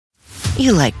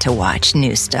You like to watch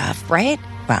new stuff, right?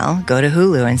 Well, go to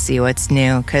Hulu and see what's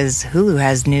new, because Hulu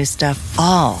has new stuff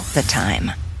all the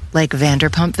time. Like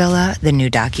Vanderpump Villa, the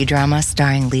new docudrama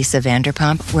starring Lisa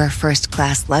Vanderpump, where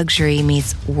first-class luxury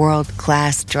meets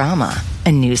world-class drama.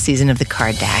 A new season of The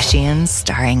Kardashians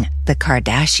starring The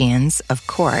Kardashians, of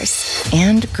course.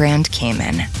 And Grand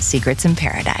Cayman, Secrets in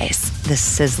Paradise, the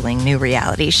sizzling new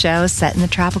reality show set in the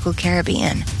tropical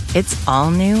Caribbean. It's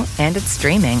all new and it's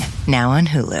streaming now on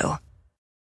Hulu.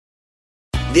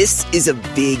 This is a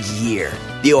big year.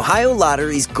 The Ohio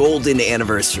Lottery's golden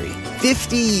anniversary.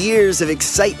 50 years of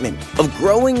excitement, of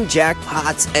growing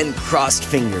jackpots and crossed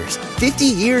fingers. 50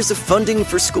 years of funding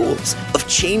for schools, of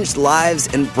changed lives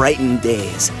and brightened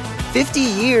days. 50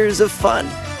 years of fun,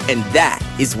 and that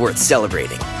is worth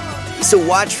celebrating. So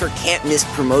watch for can't-miss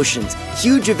promotions,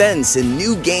 huge events, and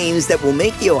new games that will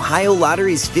make the Ohio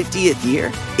Lottery's 50th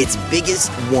year its biggest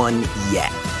one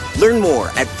yet. Learn more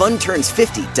at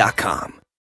funturns50.com.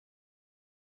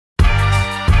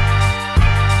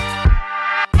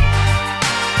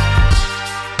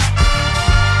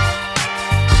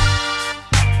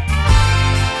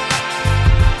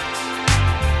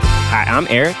 Hi, I'm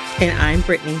Eric. And I'm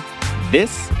Brittany.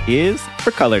 This is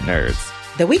For Colored Nerds,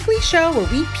 The weekly show where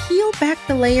we peel back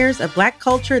the layers of Black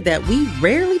culture that we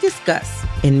rarely discuss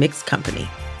in mixed company.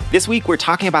 This week, we're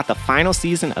talking about the final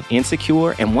season of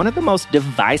Insecure and one of the most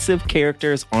divisive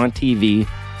characters on TV,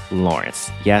 Lawrence.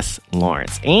 Yes,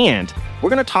 Lawrence. And we're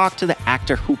going to talk to the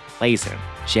actor who plays him,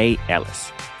 Jay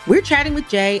Ellis. We're chatting with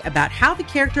Jay about how the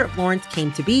character of Lawrence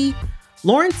came to be,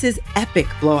 Lawrence's epic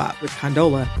blowout with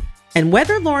Condola, and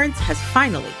whether Lawrence has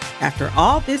finally, after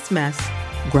all this mess,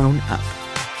 grown up.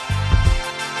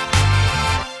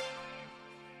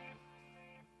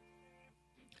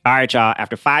 All right, y'all.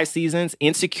 After 5 seasons,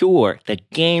 Insecure, the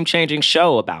game-changing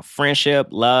show about friendship,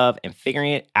 love, and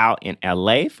figuring it out in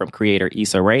LA from creator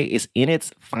Issa Rae, is in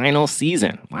its final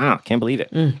season. Wow, can't believe it.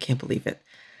 Can't believe it.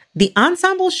 The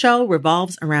ensemble show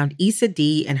revolves around Issa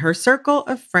Dee and her circle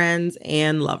of friends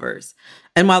and lovers.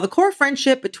 And while the core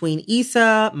friendship between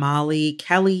Issa, Molly,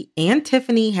 Kelly, and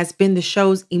Tiffany has been the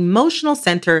show's emotional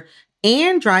center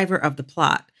and driver of the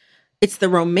plot, it's the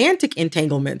romantic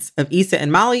entanglements of Issa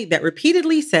and Molly that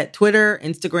repeatedly set Twitter,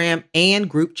 Instagram, and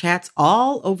group chats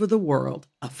all over the world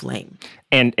aflame.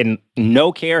 And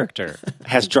no character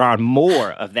has drawn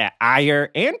more of that ire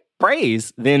and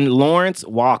praise than Lawrence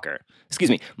Walker. Excuse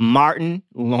me, Martin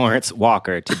Lawrence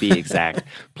Walker, to be exact,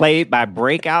 played by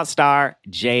breakout star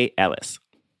Jay Ellis.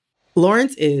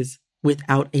 Lawrence is,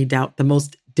 without a doubt, the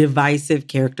most divisive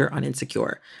character on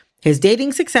Insecure. His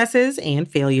dating successes and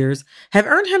failures have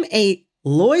earned him a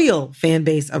loyal fan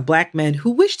base of Black men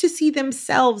who wish to see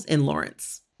themselves in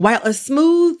Lawrence. While a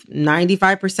smooth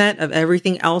 95% of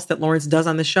everything else that Lawrence does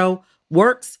on the show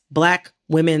works Black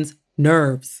women's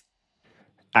nerves.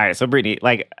 All right, so Brittany,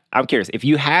 I'm curious, if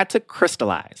you had to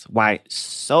crystallize why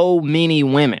so many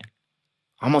women,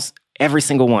 almost every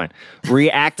single one,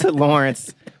 react to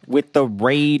Lawrence with the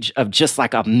rage of just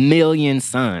like a million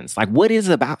suns, what is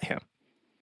it about him?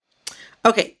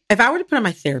 Okay, if I were to put on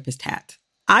my therapist hat,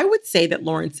 I would say that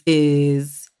Lawrence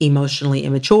is emotionally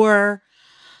immature,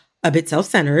 a bit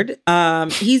self-centered.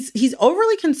 He's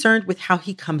overly concerned with how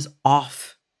he comes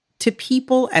off to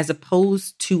people as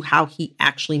opposed to how he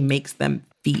actually makes them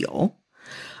feel.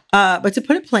 But to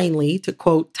put it plainly, to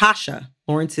quote Tasha,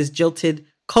 Lawrence's jilted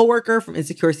coworker from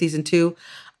Insecure Season 2,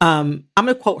 I'm going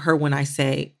to quote her when I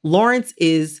say, Lawrence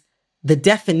is the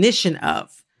definition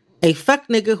of a fuck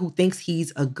nigga who thinks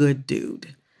he's a good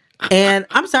dude. And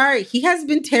I'm sorry, he has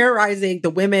been terrorizing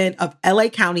the women of LA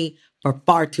County for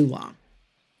far too long.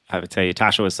 I would tell you,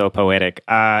 Tasha was so poetic.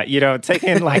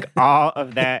 Taking all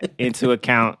of that into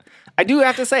account, I do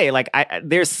have to say,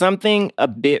 there's something a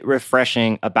bit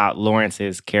refreshing about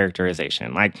Lawrence's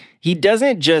characterization. He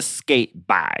doesn't just skate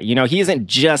by. He isn't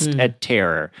just a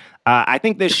terror. I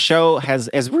think this show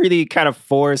has really kind of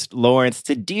forced Lawrence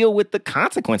to deal with the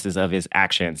consequences of his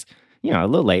actions. A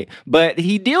little late, but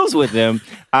he deals with them,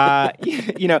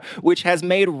 which has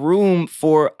made room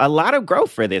for a lot of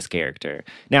growth for this character.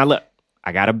 Now, look,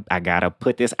 I gotta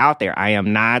put this out there. I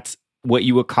am not what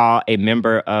you would call a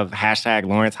member of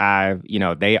 #Lawrence Hive.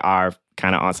 They are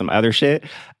kind of on some other shit.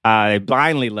 They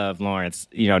blindly love Lawrence,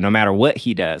 no matter what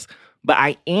he does. But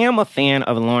I am a fan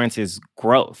of Lawrence's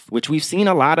growth, which we've seen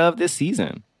a lot of this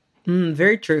season.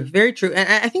 Very true. Very true.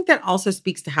 And I think that also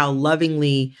speaks to how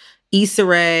lovingly Issa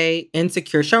Rae,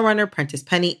 Insecure showrunner Prentice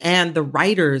Penny, and the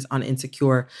writers on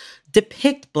Insecure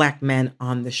depict Black men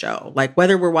on the show.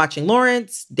 Whether we're watching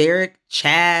Lawrence, Derek,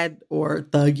 Chad, or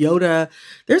Thug Yoda,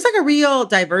 there's a real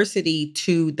diversity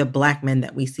to the Black men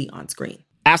that we see on screen.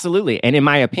 Absolutely. And in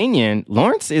my opinion,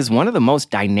 Lawrence is one of the most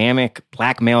dynamic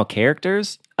Black male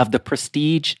characters of the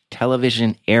prestige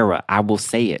television era. I will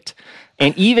say it.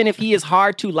 And even if he is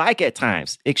hard to like at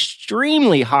times,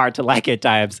 extremely hard to like at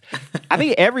times, I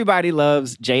think everybody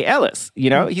loves Jay Ellis. You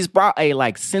know, he's brought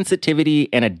a sensitivity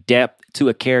and a depth to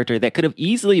a character that could have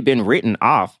easily been written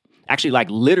off, actually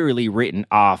literally written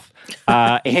off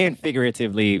and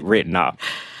figuratively written off.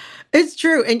 It's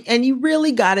true. And you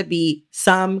really got to be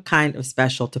some kind of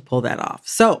special to pull that off.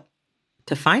 So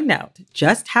to find out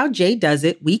just how Jay does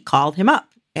it, we called him up.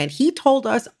 And he told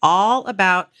us all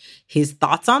about his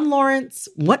thoughts on Lawrence,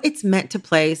 what it's meant to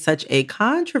play such a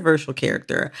controversial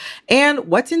character, and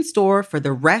what's in store for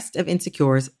the rest of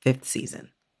Insecure's 5th season.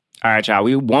 All right, y'all,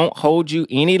 we won't hold you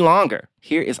any longer.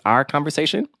 Here is our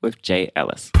conversation with Jay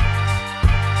Ellis.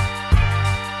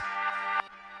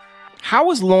 How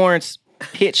was Lawrence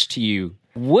pitched to you?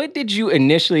 What did you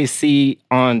initially see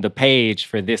on the page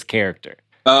for this character?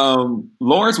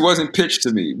 Lawrence wasn't pitched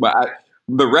to me, but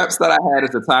the reps that I had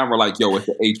at the time were like, yo, it's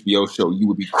the HBO show. You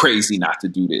would be crazy not to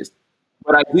do this.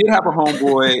 But I did have a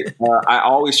homeboy. I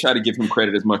always try to give him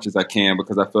credit as much as I can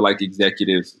because I feel like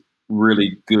executives,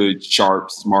 really good,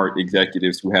 sharp, smart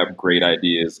executives who have great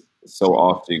ideas so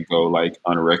often go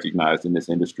unrecognized in this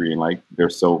industry. And they're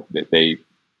so that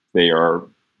they are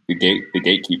the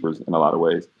gatekeepers in a lot of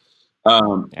ways.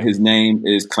 His name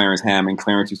is Clarence Hammond.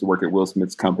 Clarence used to work at Will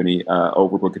Smith's company,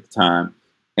 Overbrook at the time.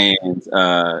 And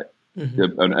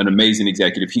an amazing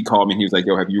executive. He called me and he was like,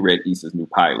 yo, have you read Issa's new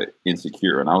pilot,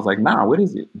 Insecure? And I was like, nah, what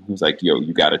is it? He was like, yo,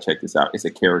 you got to check this out. It's a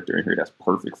character in here that's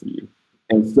perfect for you.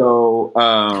 And so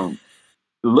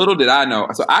little did I know.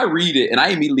 So I read it and I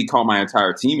immediately called my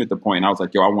entire team at the point. And I was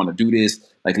like, yo, I want to do this.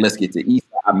 Let's get to Issa.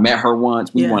 I met her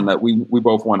once. We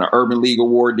both won an Urban League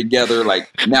Award together.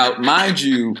 Now, mind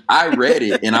you, I read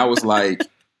it and I was like,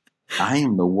 I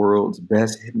am the world's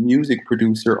best music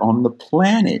producer on the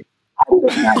planet. How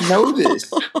did I not know this?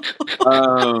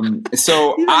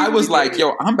 So I was like,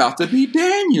 yo, I'm about to be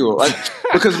Daniel.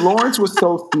 Because Lawrence was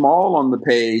so small on the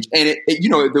page. And it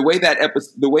the way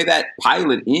that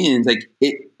pilot ends,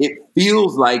 it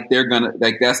feels like they're gonna,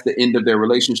 that's the end of their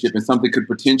relationship and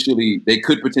they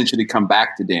could potentially come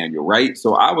back to Daniel, right?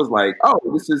 So I was like, oh,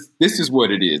 this is what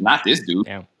it is, not this dude.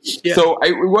 Yeah. So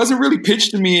it wasn't really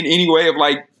pitched to me in any way of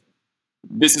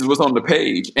this is what's on the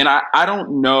page. And I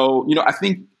don't know, I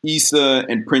think Issa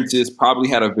and Prentice probably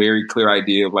had a very clear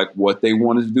idea of what they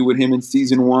wanted to do with him in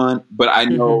season 1, but I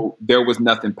know there was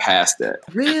nothing past that.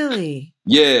 Really?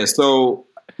 Yeah. So,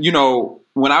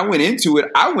 when I went into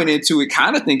it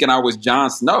kind of thinking I was Jon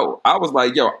Snow. I was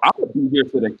like, yo, I'm going to be here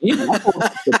for the end.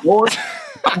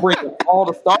 I'm bringing all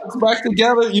the Starks back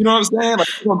together. You know what I'm saying?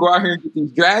 We're going to go out here and get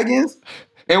these dragons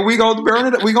and we're going to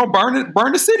burn it. We're going to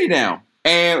burn the city down.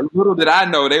 And little did I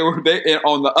know they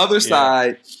on the other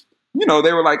side, they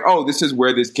were like, oh, this is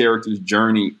where this character's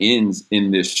journey ends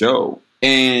in this show.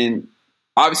 And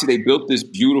obviously they built this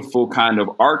beautiful kind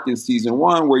of arc in season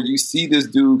 1 where you see this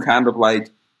dude kind of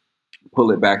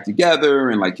pull it back together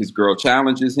and his girl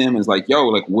challenges him and is like,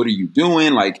 yo, what are you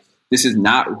doing? This is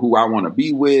not who I want to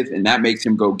be with. And that makes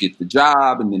him go get the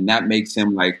job. And then that makes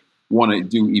him want to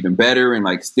do even better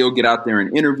and still get out there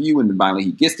and interview. And then finally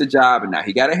he gets the job and now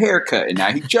he got a haircut and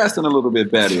now he's dressing a little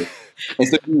bit better. And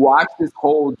so you watch this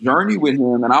whole journey with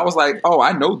him. And I was like, oh,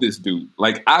 I know this dude.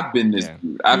 I've been this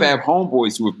dude. I've had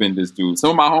homeboys who have been this dude. Some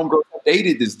of my homegirls have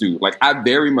dated this dude. I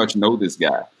very much know this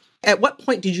guy. At what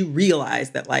point did you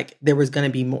realize that there was going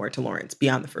to be more to Lawrence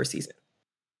beyond the first season?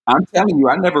 I'm telling you,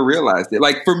 I never realized it.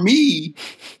 For me,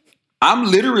 I'm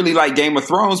literally like Game of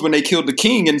Thrones when they killed the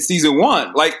king in season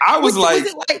 1. I was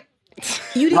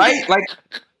you didn't right?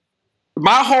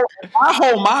 My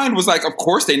whole mind was of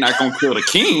course they're not gonna kill the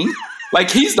king.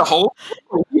 He's the whole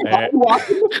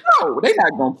watching the show. They're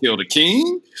not gonna kill the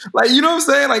king. You know what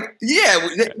I'm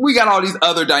saying? We got all these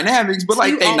other dynamics, but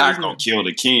they're not gonna kill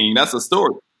the king. That's a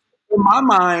story. In my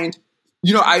mind,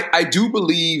 I do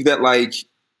believe that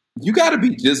you got to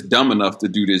be just dumb enough to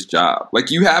do this job.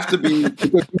 You have to be,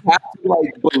 because you have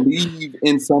to believe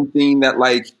in something that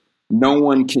no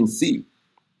one can see,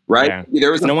 right?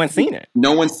 Yeah. No one's seen it.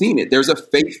 No one's seen it. There's a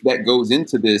faith that goes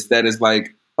into this that is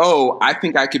oh, I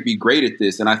think I could be great at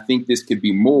this, and I think this could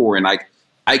be more, and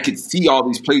I could see all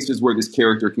these places where this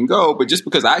character can go. But just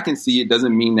because I can see it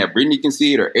doesn't mean that Brittany can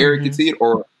see it or Eric can see it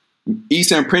or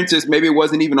Issa and Prentice, maybe it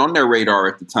wasn't even on their radar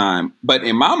at the time. But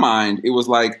in my mind, it was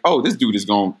oh, this dude he's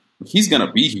going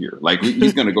to be here.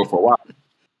 He's going to go for a while.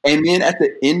 And then at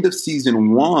the end of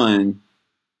season 1,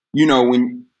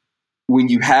 when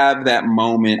you have that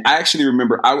moment, I actually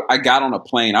remember I got on a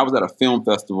plane. I was at a film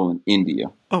festival in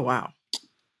India. Oh, wow.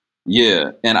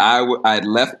 Yeah, and I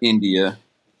left India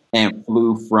and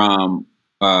flew from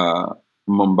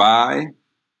Mumbai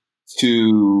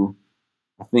to,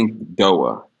 I think,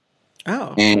 Doha.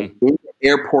 Oh. And in the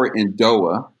airport in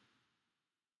Doha,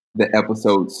 the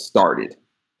episode started.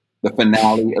 The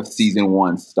finale of season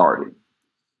 1 started.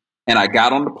 And I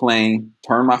got on the plane,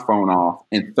 turned my phone off,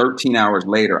 and 13 hours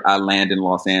later, I land in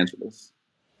Los Angeles.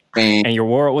 And your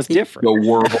world was different. The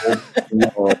world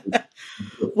was...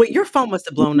 Wait, your phone must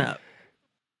have blown up.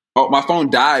 Oh, my phone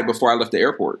died before I left the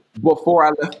airport. Before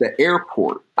I left the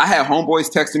airport, I had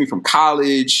homeboys texting me from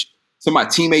college, some of my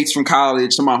teammates from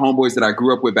college, some of my homeboys that I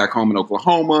grew up with back home in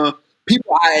Oklahoma,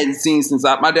 people I hadn't seen since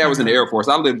my dad was in the Air Force.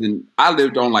 I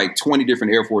lived on like 20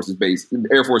 different Air Force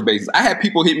bases. I had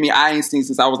people hit me I ain't seen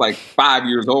since I was like 5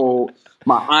 years old.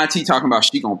 My auntie talking about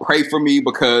she gonna pray for me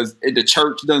because the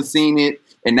church done seen it,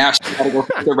 and now she gotta go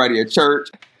fix everybody at church.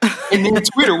 And then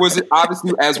Twitter was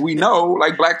obviously, as we know,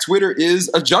 like Black Twitter is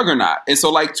a juggernaut. And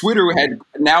so like Twitter had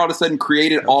now all of a sudden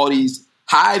created all these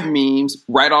Hive memes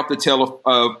right off the tail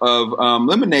of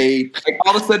Lemonade. Like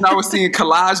all of a sudden I was seeing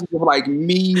collages of like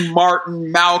me,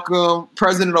 Martin, Malcolm,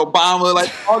 President Obama,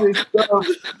 like all this stuff.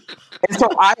 And so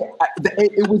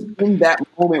it was in that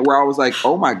moment where I was like,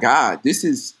 oh my God, this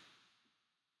is,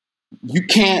 you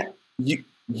can't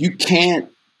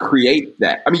create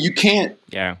that. I mean, you can't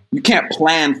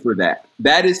plan for that.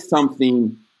 That is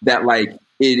something that like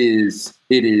it is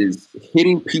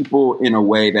hitting people in a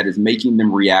way that is making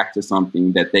them react to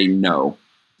something that they know.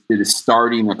 It is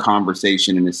starting a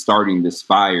conversation and it's starting this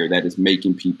fire that is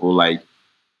making people like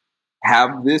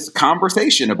have this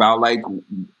conversation about like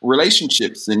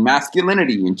relationships and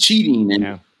masculinity and cheating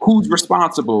and who's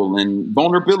responsible and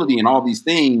vulnerability and all these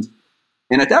things.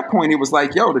 And at that point, it was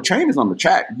like, yo, the train is on the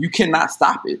track. You cannot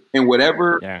stop it. And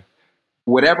whatever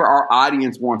our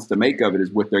audience wants to make of it is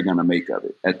what they're going to make of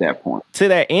it at that point. To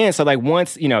that end, so like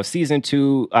once, season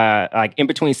 2, like in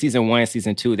between season 1 and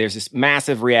season 2, there's this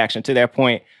massive reaction to that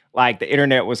point. Like the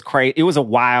internet was crazy. It was a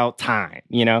wild time,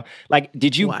 Like,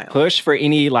 did you push for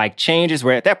any like changes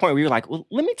where at that point we were like, well,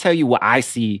 let me tell you what I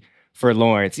see for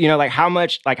Lawrence? Like how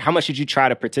much did you try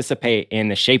to participate in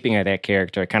the shaping of that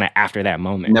character kind of after that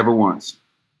moment? Never once.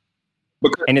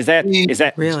 Because and is that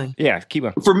really? Yeah, keep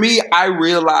on. For me, I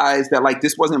realized that like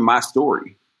this wasn't my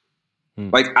story.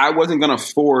 Like I wasn't gonna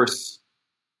force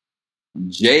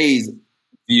Jay's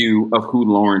view of who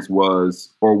Lawrence was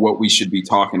or what we should be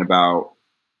talking about,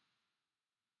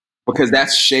 because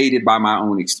that's shaded by my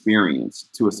own experience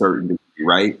to a certain degree,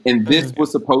 right? And this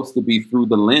was supposed to be through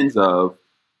the lens of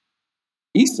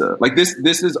Issa. Like this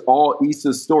is all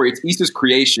Issa's story. It's Issa's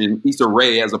creation. Issa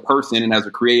Rae as a person and as a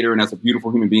creator and as a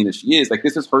beautiful human being that she is. Like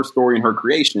this is her story and her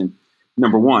creation.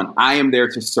 Number one, I am there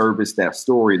to service that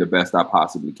story the best I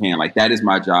possibly can. Like that is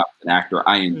my job as an actor.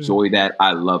 I enjoy that.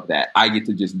 I love that. I get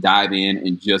to just dive in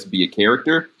and just be a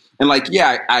character. And like,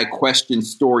 I question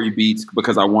story beats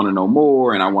because I want to know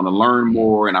more and I want to learn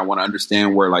more and I want to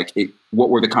understand where what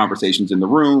were the conversations in the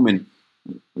room and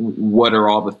what are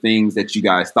all the things that you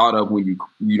guys thought of when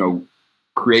you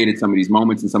created some of these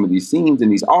moments and some of these scenes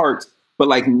and these arcs. But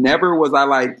like, never was I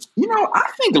like,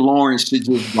 I think Lawrence should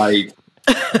just like,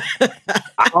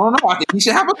 I don't know. I think he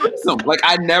should have a threesome. Like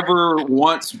I never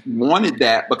once wanted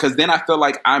that because then I feel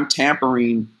like I am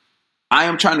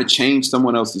trying to change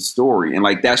someone else's story. And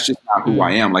like, that's just not who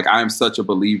I am. Like, I am such a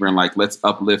believer in like, let's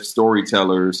uplift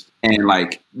storytellers. And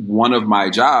like one of my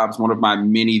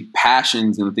many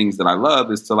passions and things that I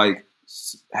love is to like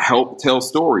help tell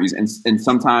stories. And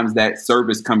sometimes that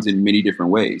service comes in many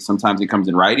different ways. Sometimes it comes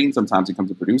in writing. Sometimes it comes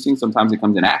in producing. Sometimes it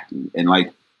comes in acting and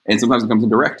sometimes it comes in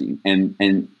directing. And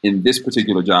in this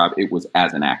particular job, it was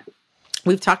as an actor.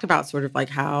 We've talked about sort of like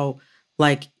how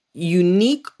like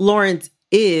unique Lawrence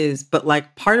is, but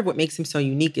like part of what makes him so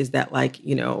unique is that like,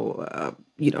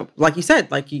 like you said,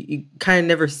 like you kind of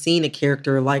never seen a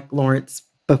character like Lawrence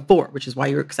before, which is why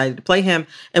you're excited to play him.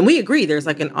 And we agree, there's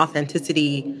like an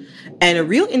authenticity and a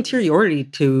real interiority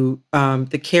to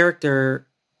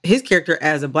his character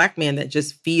as a Black man that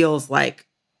just feels like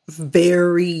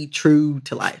very true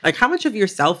to life. Like how much of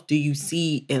yourself do you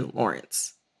see in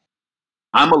Lawrence?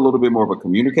 I'm a little bit more of a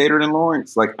communicator than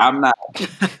Lawrence. Like I'm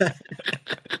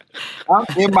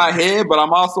in my head, but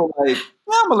I'm also like,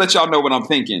 I'm gonna let y'all know what I'm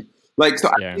thinking. Like, so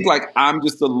I think like I'm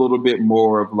just a little bit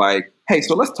more of like, hey,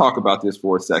 so let's talk about this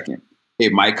for a second.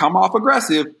 It might come off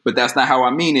aggressive, but that's not how I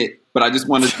mean it. But I just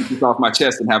want to get this off my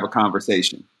chest and have a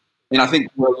conversation. And I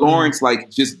think where Lawrence like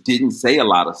just didn't say a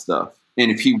lot of stuff. And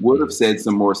if he would have said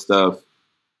some more stuff,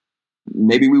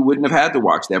 maybe we wouldn't have had to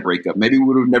watch that breakup. Maybe we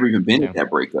would have never even been at that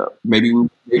breakup. Maybe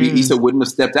Issa wouldn't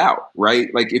have stepped out,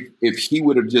 right? Like if he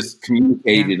would have just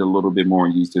communicated a little bit more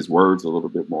and used his words a little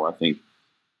bit more, I think,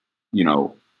 you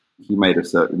know, he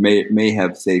may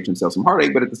have saved himself some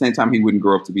heartache, but at the same time, he wouldn't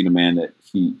grow up to be the man that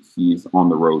he's on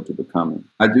the road to becoming.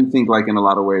 I do think, like, in a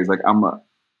lot of ways, like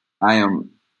I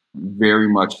am very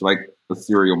much like a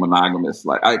serial monogamist.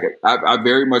 Like I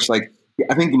very much like,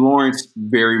 I think Lawrence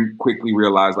very quickly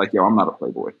realized, like, yo, I'm not a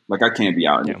playboy. Like, I can't be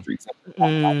out in the streets. I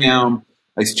am.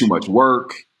 It's too much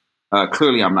work.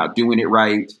 Clearly, I'm not doing it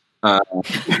right. For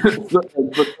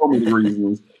so many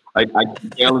reasons. I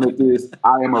keep yelling at this.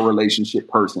 I am a relationship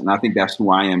person. I think that's who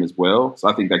I am as well. So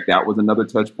I think like that was another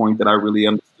touch point that I really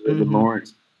understood with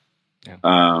Lawrence. Yeah.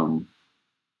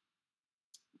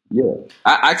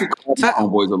 I could call my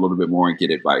homeboys a little bit more and get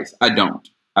advice. I don't.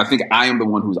 I think I am the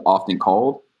one who's often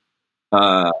called.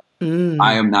 I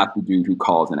am not the dude who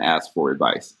calls and asks for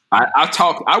advice.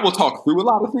 I will talk through a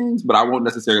lot of things, but I won't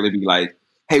necessarily be like,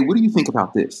 hey, what do you think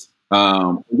about this?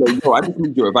 I just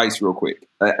need your advice real quick.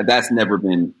 That's never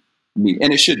been me.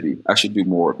 And it should be. I should do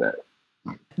more of that.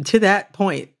 To that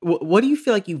point, what do you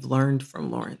feel like you've learned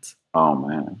from Lawrence? Oh,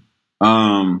 man.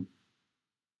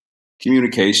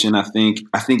 Communication. I think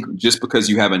just because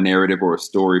you have a narrative or a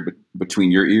story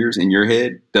between your ears and your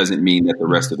head doesn't mean that the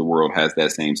rest of the world has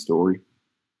that same story.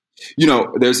 You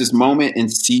know, there's this moment in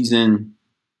season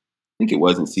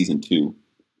 2,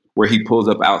 where he pulls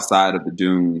up outside of the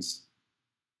dunes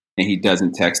and he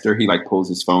doesn't text her. He like pulls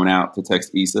his phone out to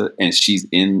text Issa,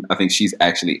 and I think she's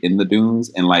actually in the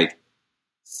dunes and like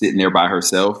sitting there by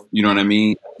herself. You know what I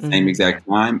mean? At the same exact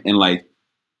time. And like,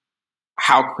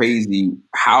 how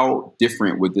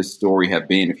different would this story have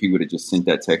been if he would have just sent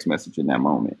that text message in that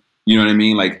moment? You know what I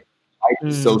mean? Like, life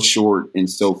is so short and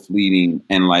so fleeting,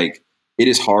 and like, it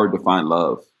is hard to find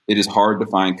love. It is hard to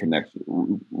find connection.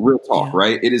 Real talk,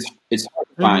 right? It's hard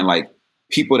to find like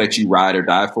people that you ride or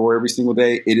die for every single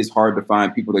day. It is hard to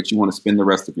find people that you want to spend the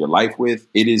rest of your life with.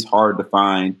 It is hard to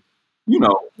find, you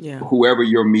know, whoever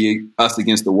your us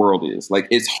against the world is. Like,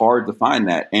 it's hard to find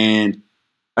that. And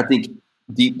I think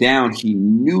deep down, he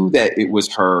knew that it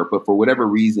was her, but for whatever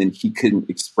reason, he couldn't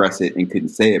express it and couldn't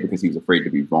say it because he was afraid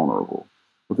to be vulnerable.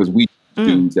 Because we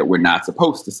dudes that we're not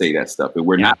supposed to say that stuff, and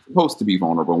we're not supposed to be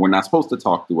vulnerable. We're not supposed to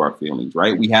talk through our feelings,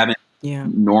 right? We haven't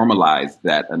normalized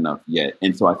that enough yet.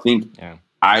 And so I think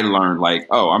I learned like,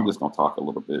 oh, I'm just going to talk a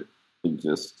little bit and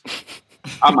just,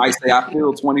 I might say I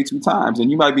feel 22 times,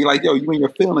 and you might be like, yo, you and your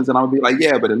feelings. And I'll be like,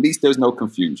 yeah, but at least there's no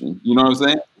confusion. You know what I'm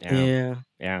saying?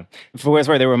 Yeah. For what's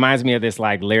worth, it reminds me of this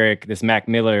like lyric, this Mac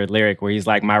Miller lyric where he's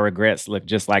like, my regrets look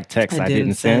just like text I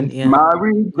didn't send. Yeah. My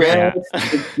regrets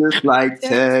look just like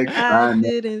text I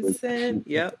didn't send.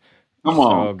 Yep. Come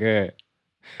on. So good.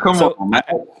 Come on, man.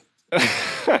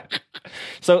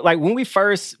 So like when we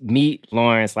first meet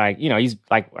Lawrence, like, you know, he's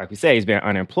like we said, he's been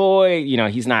unemployed. You know,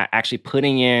 he's not actually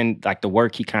putting in like the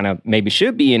work he kind of maybe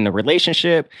should be in the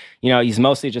relationship. You know, he's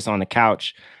mostly just on the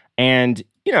couch. And,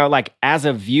 you know, like as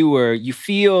a viewer, you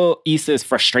feel Issa's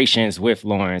frustrations with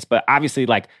Lawrence. But obviously,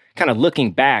 like kind of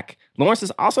looking back, Lawrence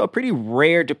is also a pretty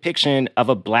rare depiction of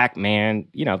a Black man,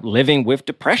 you know, living with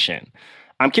depression.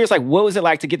 I'm curious, like, what was it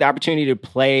like to get the opportunity to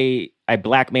play a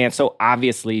Black man so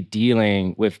obviously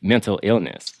dealing with mental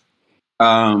illness?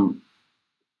 It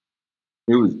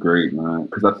was great, man.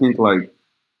 Because I think, like,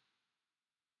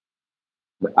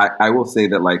 I will say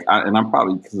that, like, and I'm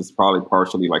probably, because it's probably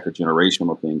partially like a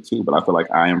generational thing too, but I feel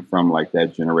like I am from like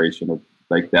that generation of,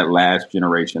 like, that last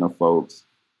generation of folks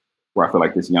where I feel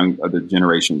like the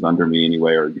generations under me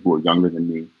anyway, or who are younger than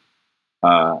me,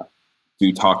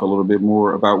 do talk a little bit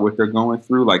more about what they're going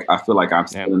through. Like, I feel like I'm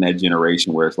still in that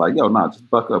generation where it's like, yo, no, just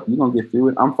buck up. You're going to get through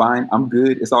it. I'm fine. I'm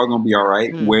good. It's all going to be all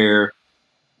right. Where,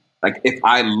 like, if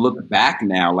I look back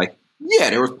now, like, yeah,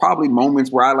 there was probably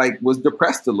moments where I, like, was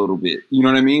depressed a little bit. You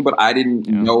know what I mean? But I didn't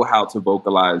know how to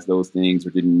vocalize those things, or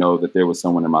didn't know that there was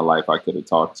someone in my life I could have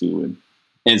talked to.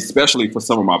 And especially for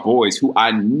some of my boys who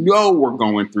I know were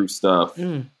going through stuff.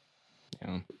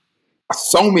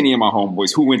 So many of my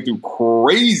homeboys who went through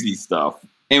crazy stuff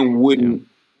and were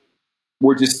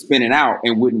just spinning out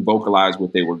and wouldn't vocalize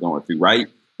what they were going through, right?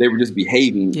 They were just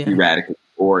behaving erratically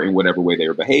or in whatever way they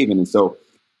were behaving. And so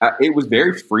it was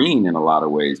very freeing in a lot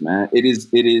of ways, man. It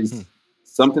is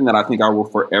something that I think I will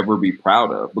forever be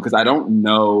proud of, because I don't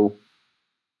know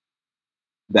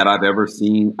that I've ever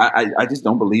seen. I just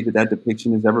don't believe that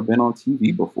depiction has ever been on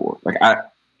TV before. Like,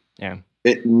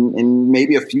 in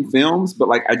maybe a few films, but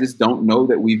like, I just don't know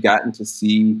that we've gotten to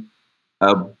see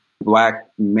a Black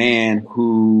man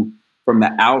who from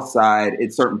the outside,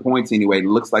 at certain points anyway,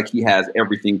 looks like he has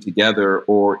everything together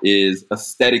or is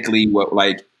aesthetically what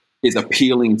like is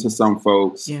appealing to some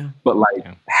folks, but like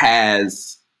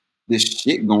has this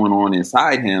shit going on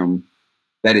inside him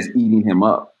that is eating him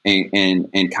up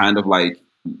and kind of like,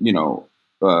 you know,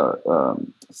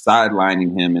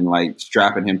 sidelining him and like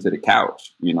strapping him to the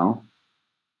couch, you know.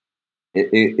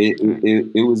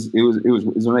 It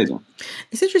was amazing.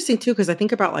 It's interesting too, because I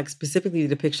think about like specifically the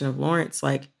depiction of Lawrence,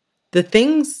 like the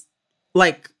things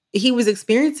like he was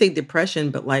experiencing depression,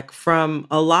 but like from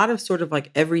a lot of sort of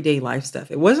like everyday life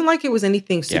stuff. It wasn't like it was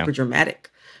anything super dramatic.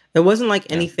 It wasn't like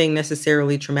anything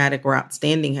necessarily traumatic or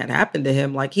outstanding had happened to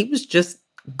him. Like he's just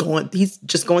going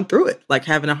through it, like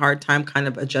having a hard time kind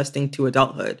of adjusting to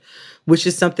adulthood, which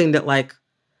is something that like,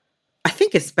 I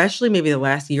think especially maybe the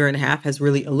last year and a half has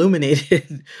really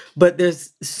illuminated, but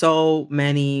there's so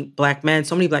many Black men,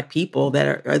 so many Black people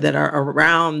that are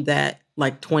around that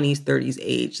like 20s, 30s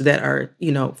age that are,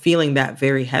 you know, feeling that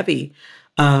very heavy.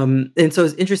 And so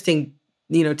it's interesting,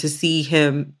 you know, to see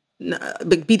him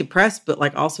be depressed, but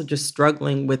like also just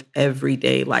struggling with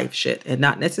everyday life shit and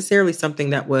not necessarily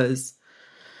something that was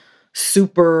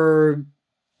super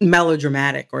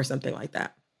melodramatic or something like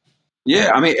that.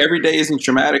 Yeah, I mean, every day isn't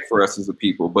traumatic for us as a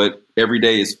people, but every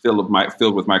day is filled with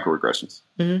microaggressions.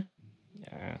 Mm-hmm.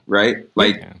 Yeah. Right?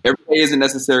 Like every day isn't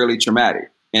necessarily traumatic,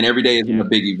 and every day isn't a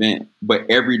big event, but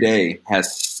every day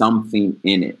has something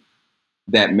in it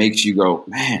that makes you go,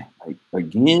 man, like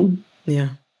again? Yeah.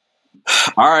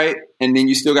 All right. And then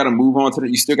you still got to move on to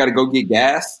you still got to go get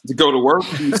gas to go to work.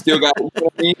 You still got to, you know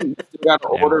what I mean? You still got to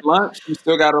order lunch. You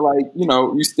still got to like, you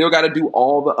know, you still got to do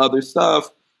all the other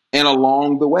stuff. And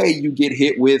along the way, you get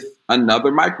hit with another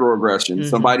microaggression. Mm-hmm.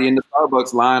 Somebody in the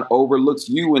Starbucks line overlooks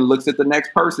you and looks at the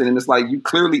next person. And it's like, you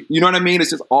clearly, you know what I mean?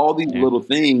 It's just all these little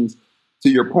things, to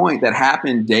your point, that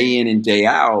happen day in and day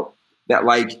out that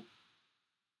like,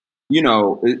 you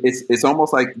know, it's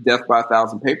almost like death by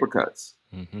 1,000 paper cuts,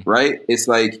 right? It's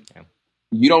like, I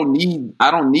don't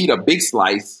need a big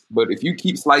slice, but if you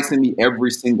keep slicing me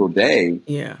every single day,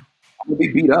 I'm going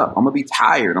to be beat up. I'm going to be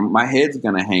tired. My head's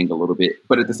going to hang a little bit.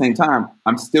 But at the same time,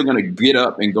 I'm still going to get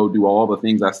up and go do all the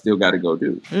things I still got to go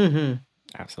do. Mm-hmm.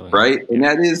 Absolutely. Right? And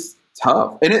that is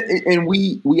tough. And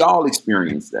we all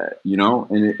experience that, you know?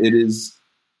 And it is,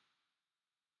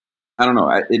 I don't know.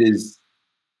 I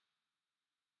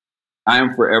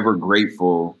am forever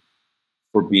grateful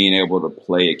for being able to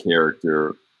play a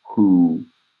character who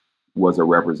was a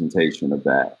representation of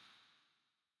that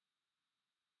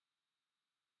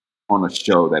on a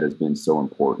show that has been so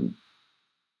important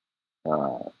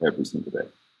every single day.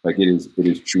 Like it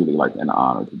is truly like an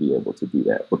honor to be able to do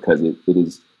that, because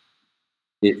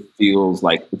it feels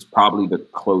like it's probably the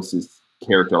closest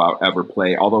character I'll ever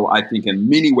play. Although I think in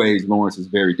many ways Lawrence is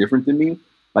very different than me.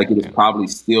 Like it is probably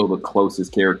still the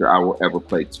closest character I will ever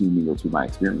play to me or to my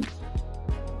experience.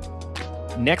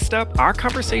 Next up, our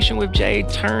conversation with Jay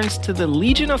turns to the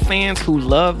legion of fans who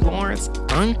love Lawrence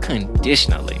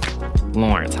unconditionally.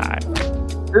 Lawrence Hive.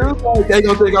 Like, they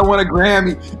gonna think I want a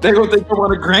Grammy. They gonna think I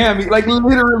want a Grammy. Like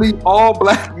literally all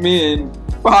Black men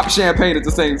pop champagne at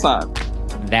the same time.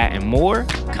 That and more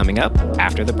coming up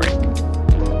after the break.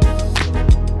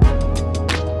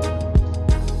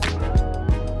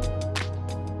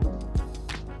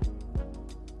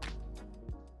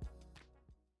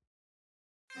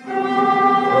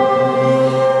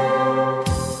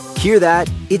 Hear that?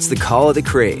 It's the call of the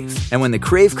Crave. And when the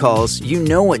Crave calls, you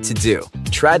know what to do.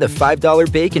 Try the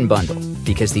 $5 Bacon Bundle,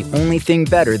 because the only thing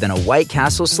better than a White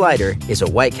Castle slider is a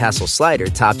White Castle slider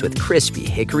topped with crispy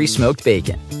hickory smoked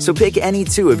bacon. So pick any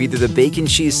two of either the Bacon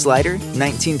Cheese Slider,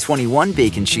 1921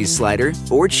 Bacon Cheese Slider,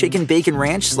 or Chicken Bacon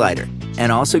Ranch Slider.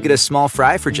 And also get a small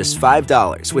fry for just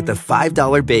 $5 with the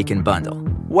 $5 Bacon Bundle.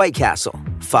 White Castle.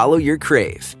 Follow your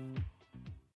Crave.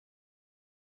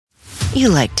 You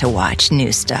like to watch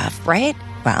new stuff, right?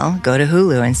 Well, go to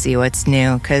Hulu and see what's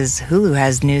new, because Hulu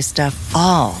has new stuff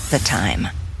all the time.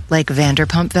 Like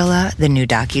Vanderpump Villa, the new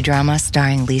docudrama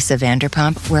starring Lisa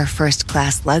Vanderpump, where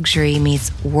first-class luxury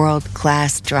meets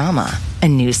world-class drama. A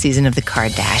new season of The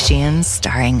Kardashians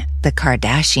starring The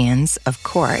Kardashians, of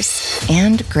course.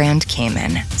 And Grand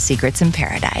Cayman, Secrets in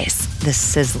Paradise, the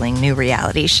sizzling new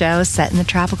reality show set in the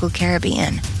tropical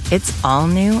Caribbean. It's all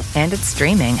new and it's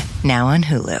streaming now on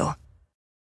Hulu.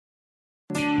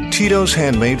 Tito's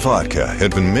Handmade Vodka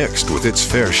had been mixed with its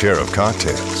fair share of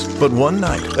cocktails. But one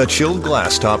night, a chilled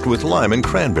glass topped with lime and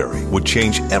cranberry would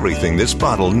change everything this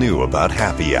bottle knew about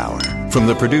happy hour. From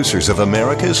the producers of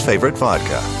America's favorite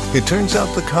vodka, it turns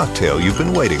out the cocktail you've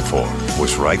been waiting for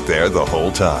was right there the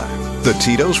whole time. The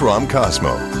Tito's Rom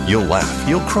Cosmo. You'll laugh,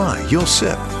 you'll cry, you'll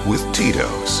sip with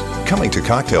Tito's. Coming to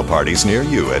cocktail parties near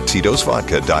you at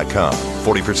Tito'sVodka.com.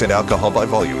 40% alcohol by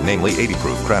volume, namely 80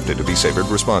 proof, crafted to be savored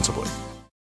responsibly.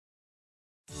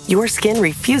 Your skin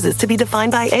refuses to be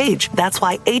defined by age. That's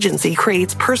why Agency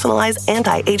creates personalized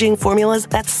anti-aging formulas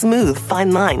that smooth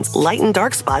fine lines, lighten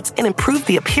dark spots, and improve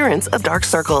the appearance of dark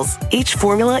circles. Each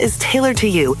formula is tailored to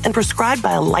you and prescribed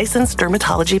by a licensed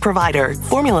dermatology provider.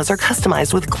 Formulas are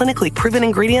customized with clinically proven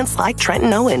ingredients like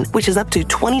tretinoin, which is up to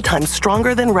 20 times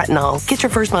stronger than retinol. Get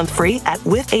your first month free at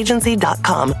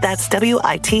withagency.com. That's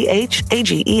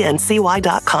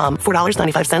WITHAGENCY.com.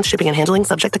 $4.95 shipping and handling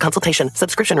subject to consultation.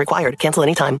 Subscription required. Cancel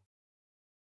anytime.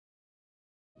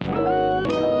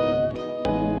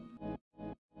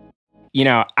 You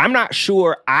know, I'm not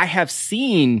sure I have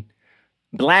seen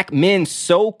Black men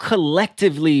so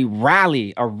collectively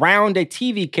rally around a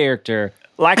TV character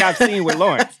like I've seen with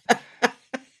Lawrence.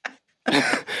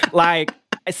 Like,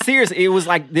 seriously, it was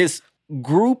like this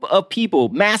group of people,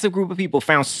 massive group of people,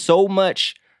 found so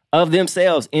much of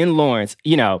themselves in Lawrence,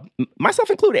 you know, myself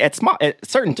included at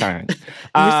certain times.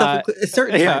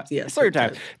 Certain times.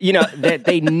 You know, that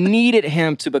they needed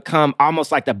him to become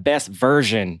almost like the best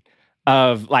version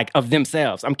of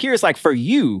themselves. I'm curious, like, for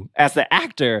you as the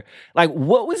actor, like,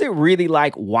 what was it really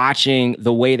like watching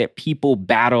the way that people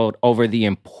battled over the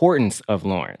importance of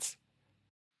Lawrence?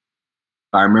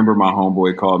 I remember my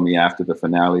homeboy called me after the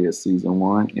finale of season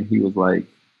 1, and he was like,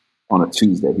 on a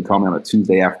Tuesday. He called me on a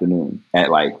Tuesday afternoon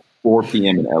at like 4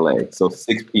 p.m. in LA, so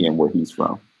 6 p.m. where he's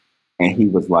from. And he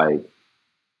was like,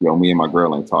 yo, me and my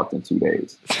girl ain't talked in 2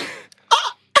 days.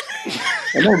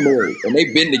 And they're married, and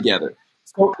they've been together.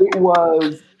 So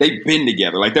they've been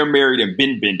together. Like, they're married and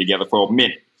been together for a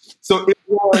minute. So it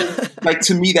was, like,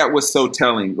 to me, that was so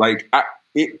telling. Like,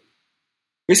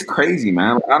 it's crazy,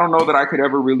 man. I don't know that I could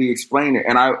ever really explain it.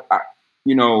 And I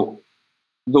you know,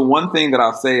 the one thing that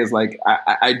I'll say is, like,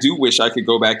 I do wish I could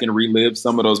go back and relive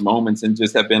some of those moments and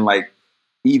just have been, like,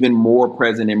 even more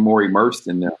present and more immersed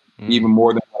in them, even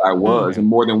more than what I was and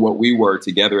more than what we were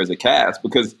together as a cast.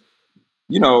 Because,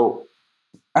 you know,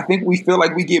 I think we feel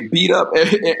like we get beat up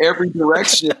in every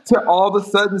direction to all of a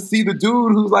sudden see the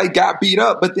dude who's, like, got beat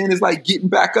up, but then is, like, getting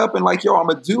back up and, like, yo, I'm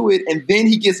going to do it. And then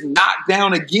he gets knocked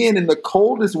down again in the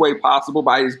coldest way possible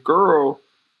by his girl.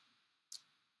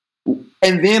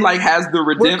 And then, like, has the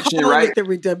redemption, right? The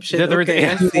redemption.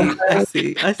 I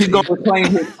see. He's going to reclaim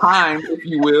his time, if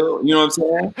you will. You know what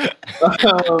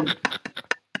I'm saying?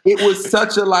 It was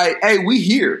such a, like, hey, we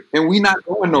here and we not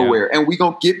going nowhere, and we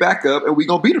gonna get back up and we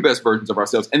gonna be the best versions of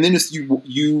ourselves. And then it's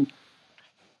you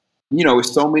know,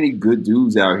 there's so many good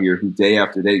dudes out here who day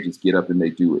after day just get up and they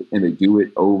do it, and they do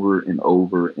it over and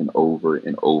over and over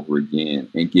and over again,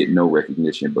 and get no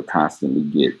recognition, but constantly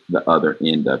get the other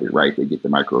end of it, right? They get the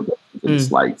microaggressions and the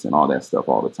slights and all that stuff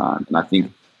all the time. And I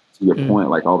think, to your point,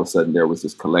 like, all of a sudden there was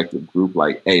this collective group,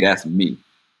 like, hey, that's me.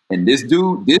 And this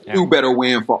dude better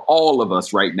win for all of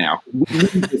us right now. We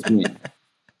need this win.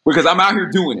 Because I'm out here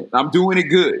doing it. I'm doing it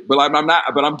good. But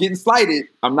I'm getting slighted.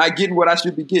 I'm not getting what I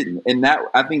should be getting. And that,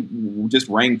 I think, just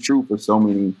rang true for so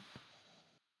many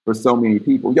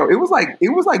people. Yo, it was like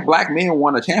Black men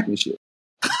won a championship.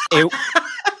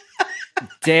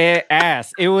 Dead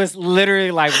ass. It was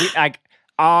literally like,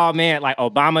 oh man, like,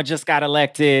 Obama just got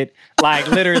elected. Like,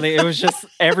 literally, it was just,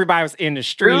 everybody was in the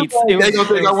streets. They're going to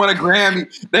think I want a Grammy.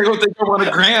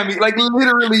 Like,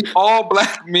 literally all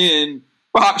Black men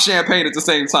pop champagne at the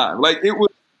same time. Like, it was,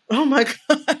 oh my God.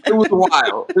 It was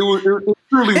wild. It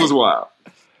truly was wild.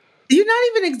 You're not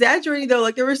even exaggerating, though.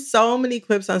 Like, there were so many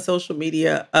clips on social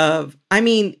media of, I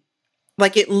mean,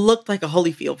 like, it looked like a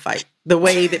Holyfield fight. The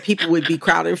way that people would be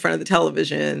crowded in front of the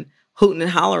television, hooting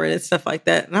and hollering and stuff like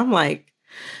that. And I'm like,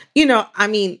 you know, I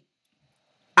mean,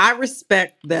 I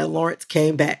respect that Lawrence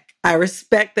came back. I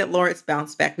respect that Lawrence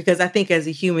bounced back, because I think as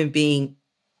a human being,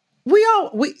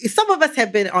 some of us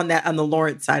have been on the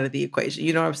Lawrence side of the equation.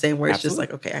 You know what I'm saying? Where it's just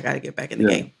like, okay, I got to get back in the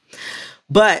game.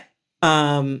 But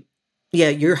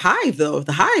your Hive, though,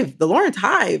 the Lawrence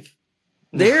Hive,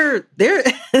 they're on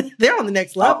the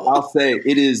next level. I'll say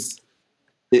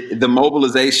the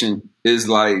mobilization is,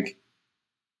 like,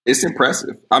 it's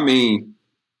impressive. I mean,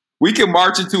 we can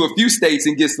march into a few states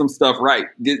and get some stuff right.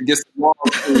 Get some laws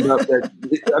cleaned up.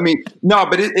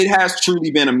 But it has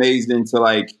truly been amazing to,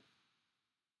 like,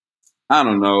 I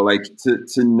don't know, like,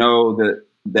 to know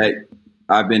that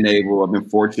I've been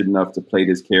fortunate enough to play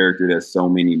this character that so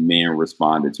many men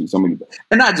responded to, so many,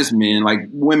 and not just men, like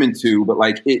women too, but,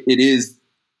 like, it is,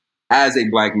 as a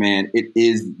Black man, it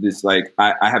is this like,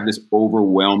 I have this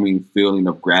overwhelming feeling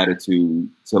of gratitude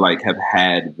to like have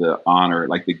had the honor,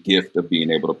 like the gift of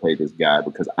being able to play this guy,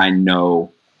 because I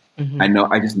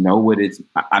just know what it's,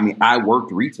 I mean, I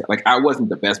worked retail. Like, I wasn't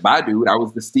the Best Buy dude. I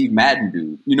was the Steve Madden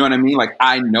dude. You know what I mean? Like,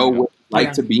 I know what it's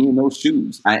like to be in those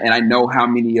shoes. And I know how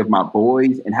many of my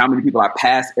boys and how many people I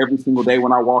pass every single day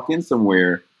when I walk in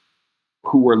somewhere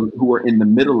who are in the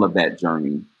middle of that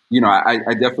journey. You know, I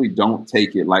definitely don't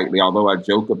take it lightly, although I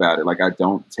joke about it. Like, I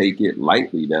don't take it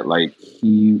lightly that, like,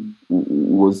 he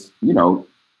was, you know,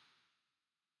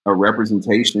 a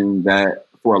representation that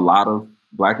for a lot of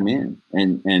Black men,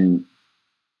 and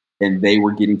they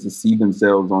were getting to see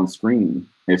themselves on screen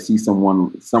and see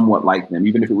someone somewhat like them,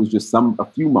 even if it was just a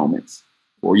few moments.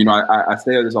 Or, you know, I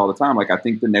say this all the time. Like, I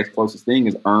think the next closest thing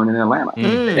is Earn in Atlanta.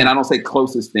 And I don't say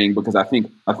closest thing because I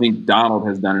think Donald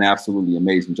has done an absolutely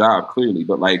amazing job, clearly.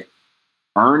 But like,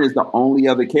 Earn is the only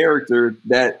other character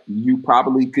that you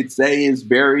probably could say is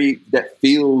that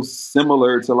feels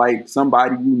similar to like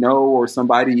somebody you know or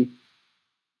somebody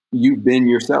you've been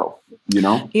yourself, you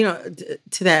know? You know,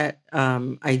 to that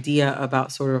idea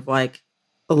about sort of like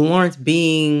Lawrence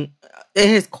being at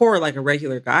his core like a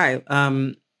regular guy.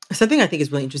 Something I think is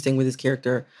really interesting with his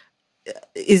character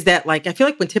is that, like, I feel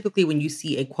like when you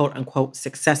see a quote unquote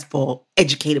successful,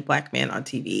 educated Black man on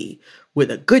TV with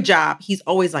a good job, he's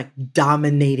always like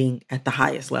dominating at the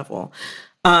highest level.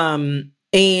 And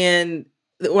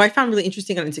what I found really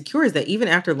interesting on Insecure is that even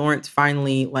after Lawrence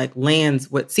finally like lands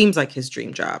what seems like his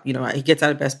dream job, you know, he gets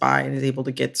out of Best Buy and is able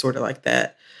to get sort of like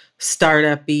that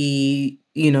startup-y,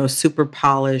 you know, super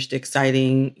polished,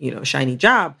 exciting, you know, shiny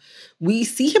job. We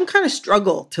see him kind of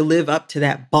struggle to live up to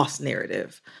that boss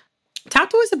narrative.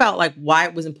 Talk to us about like why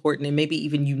it was important and maybe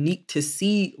even unique to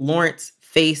see Lawrence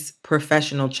face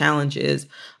professional challenges,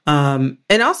 and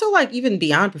also like even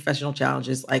beyond professional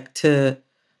challenges, like to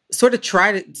sort of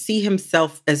try to see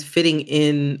himself as fitting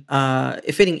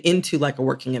into like a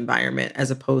working environment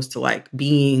as opposed to like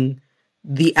being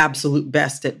the absolute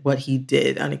best at what he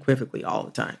did unequivocally all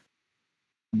the time.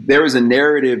 There is a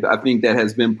narrative, I think, that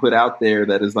has been put out there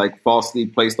that is like falsely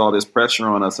placed all this pressure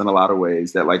on us in a lot of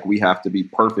ways, that like we have to be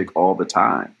perfect all the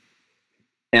time.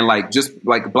 And like, just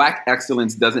like Black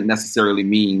excellence doesn't necessarily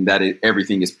mean that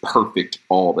everything is perfect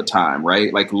all the time,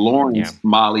 right? Like Lawrence,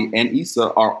 Molly, and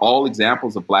Issa are all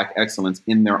examples of Black excellence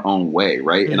in their own way,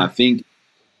 right? And I think,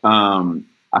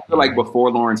 I feel like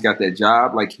before Lawrence got that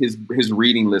job, like his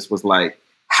reading list was like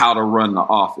How to Run the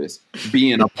Office,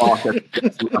 Being a Boss at the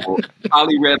Next Level.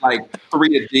 Molly read like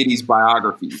 3 of Diddy's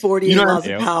biographies. 40 Laws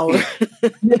of Power.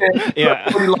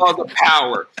 40 Laws of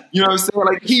Power. You know what I'm saying?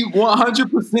 Like he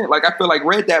 100%, like I feel like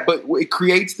read that, but it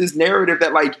creates this narrative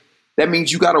that like, that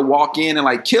means you got to walk in and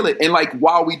like kill it. And like,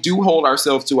 while we do hold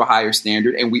ourselves to a higher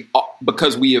standard and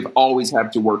because we have always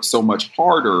had to work so much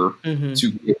harder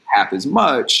to get half as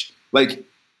much, like,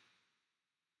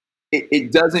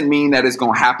 it doesn't mean that it's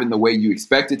going to happen the way you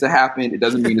expect it to happen. It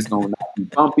doesn't mean it's going to not be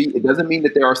bumpy. It doesn't mean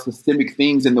that there are systemic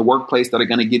things in the workplace that are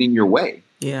going to get in your way.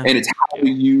 Yeah. And it's how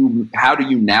do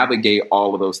you navigate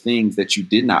all of those things that you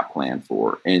did not plan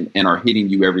for and are hitting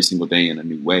you every single day in a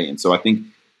new way. And so I think,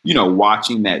 you know,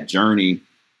 watching that journey,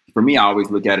 for me, I always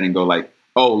look at it and go like,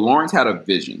 oh, Lawrence had a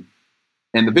vision,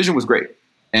 and the vision was great,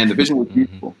 and the vision was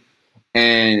beautiful.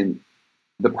 And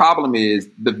the problem is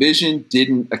the vision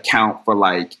didn't account for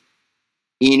like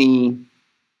any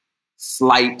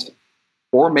slight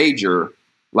or major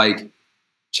like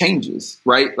changes,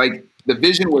 right? Like the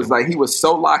vision was like, he was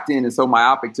so locked in and so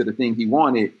myopic to the thing he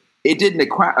wanted. It didn't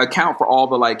account for all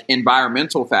the like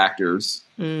environmental factors,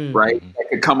 right? That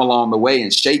could come along the way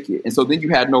and shake it. And so then you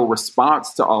had no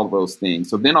response to all of those things.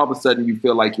 So then all of a sudden you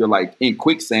feel like you're like in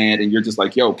quicksand and you're just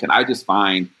like, yo, can I just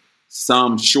find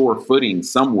some sure footing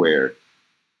somewhere?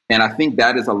 And I think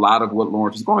that is a lot of what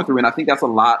Lawrence is going through. And I think that's a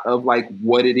lot of like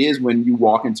what it is when you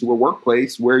walk into a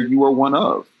workplace where you are one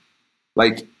of.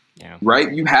 Like, right?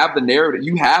 You have the narrative,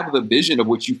 you have the vision of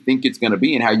what you think it's going to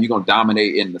be and how you're going to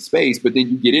dominate in the space. But then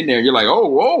you get in there and you're like, oh,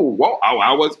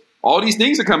 whoa, all these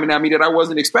things are coming at me that I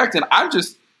wasn't expecting.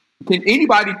 Can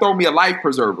anybody throw me a life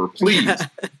preserver, please?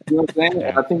 You know what I'm saying? Yeah.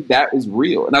 And I think that is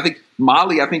real. And I think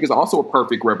Molly, is also a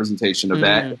perfect representation of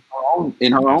that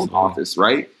in her own office,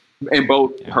 right? In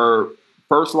both her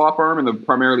first law firm and the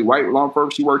primarily white law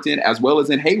firm she worked in, as well as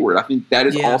in Hayward. I think that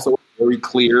is also a very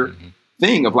clear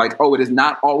thing of like, oh, it is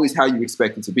not always how you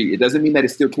expect it to be. It doesn't mean that it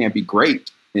still can't be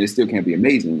great and it still can't be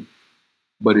amazing,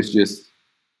 but it's just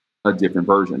a different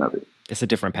version of it. It's a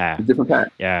different path. A different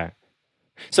path. Yeah.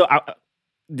 So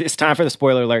it's time for the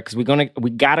spoiler alert because we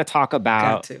got to talk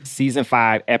about season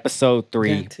 5, episode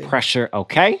 3, Pressure.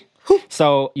 Okay.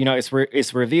 So,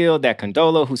 it's revealed that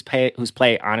Condola, who's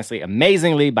played honestly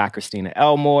amazingly by Christina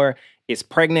Elmore, is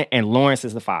pregnant and Lawrence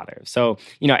is the father. So,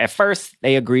 at first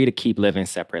they agree to keep living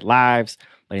separate lives.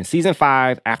 But in season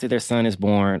 5, after their son is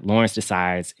born, Lawrence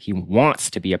decides he wants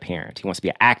to be a parent. He wants to be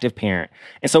an active parent.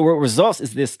 And so what results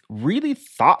is this really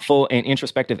thoughtful and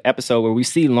introspective episode where we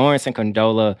see Lawrence and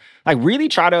Condola really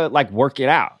try to work it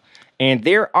out. And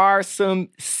there are some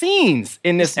scenes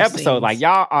in this episode.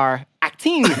 Y'all are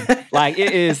acting. It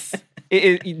is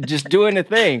just doing the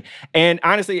thing. And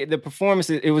honestly, the performance,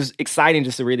 it was exciting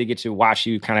just to really get to watch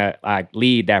you kind of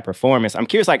lead that performance. I'm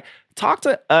curious, talk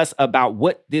to us about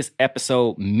what this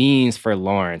episode means for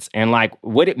Lawrence and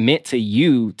what it meant to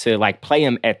you to play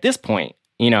him at this point,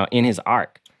 in his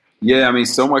arc. Yeah, I mean,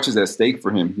 so much is at stake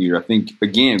for him here. I think,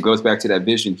 again, it goes back to that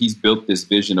vision. He's built this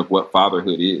vision of what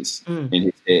fatherhood is in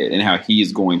his head and how he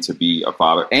is going to be a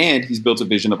father. And he's built a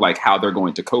vision of how they're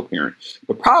going to co-parent.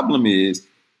 The problem is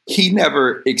he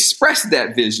never expressed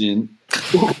that vision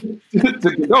to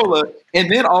Condola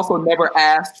and then also never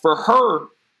asked for her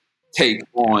take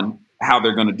on how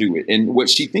they're going to do it and what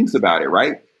she thinks about it,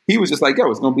 right? He was just like, yo,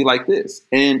 it's going to be like this.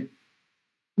 And,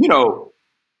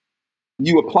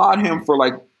 you applaud him for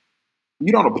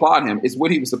you don't applaud him. It's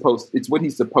what he's supposed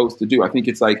to do. I think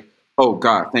it's oh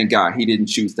God, thank God he didn't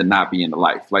choose to not be in the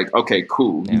life. Okay,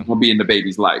 cool. Yeah. He's going to be in the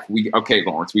baby's life. Okay,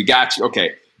 Lawrence, we got you.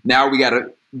 Okay. Now we got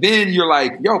to, then you're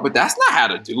yo, but that's not how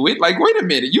to do it. Wait a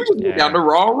minute. You just went down the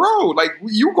wrong road.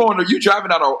 You driving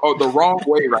down the wrong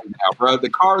way right now, bro.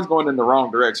 The car is going in the wrong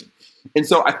direction. And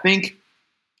so I think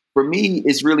for me,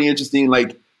 it's really interesting.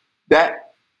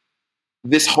 That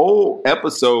this whole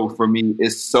episode for me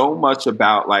is so much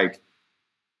about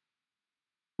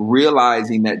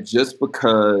realizing that just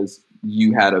because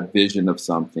you had a vision of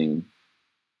something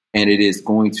and it is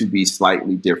going to be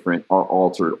slightly different or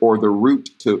altered, or the route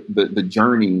to the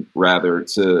journey rather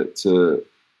to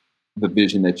the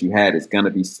vision that you had is going to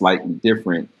be slightly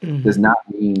different, does not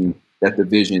mean that the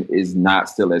vision is not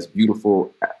still as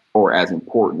beautiful or as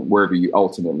important wherever you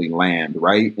ultimately land,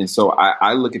 right? And so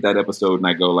I look at that episode and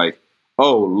I go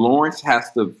oh, Lawrence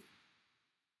has to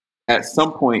at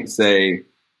some point say,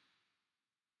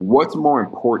 what's more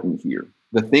important here?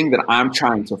 The thing that I'm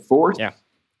trying to force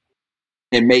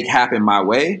and make happen my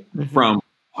way from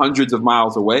hundreds of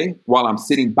miles away while I'm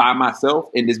sitting by myself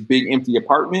in this big empty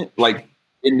apartment,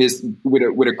 in this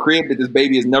with a crib that this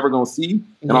baby is never going to see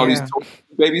and all these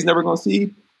babies never going to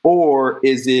see? Or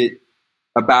is it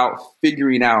about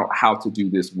figuring out how to do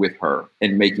this with her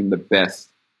and making the best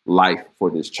life for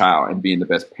this child and being the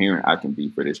best parent I can be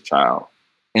for this child?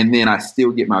 And then I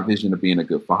still get my vision of being a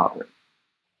good father.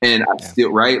 And I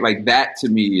still, right? That to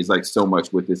me is so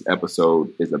much what this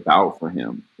episode is about for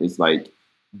him. It's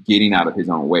getting out of his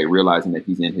own way, realizing that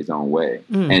he's in his own way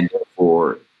and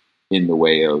therefore in the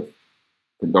way of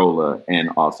Condola and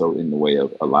also in the way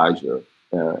of Elijah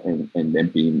and then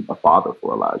being a father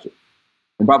for Elijah.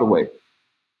 And by the way,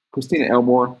 Christina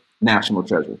Elmore, national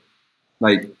treasure.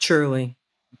 Truly.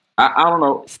 I don't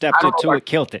know. Stepped into it,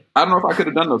 killed it. I don't know if I could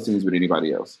have done those scenes with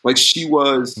anybody else. She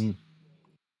was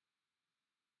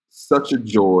such a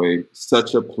joy,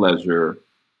 such a pleasure.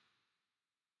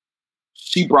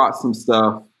 She brought some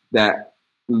stuff that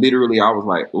literally I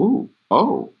was ooh,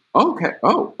 oh, okay,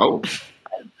 oh.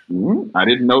 I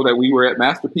didn't know that we were at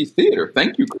Masterpiece Theater.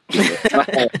 Thank you,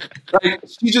 Christina.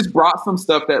 She just brought some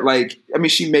stuff that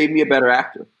she made me a better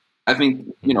actor. I think,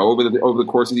 over the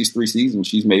course of these 3 seasons,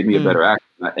 she's made me a better actor.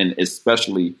 And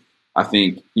especially, I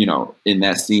think, in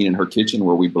that scene in her kitchen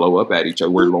where we blow up at each other,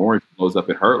 where Lawrence blows up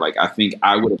at her, I think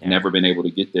I would have never been able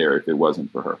to get there if it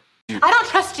wasn't for her. I don't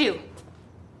trust you.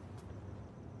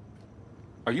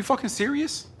 Are you fucking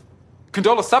serious?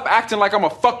 Condola, stop acting like I'm a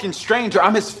fucking stranger.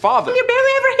 I'm his father. You're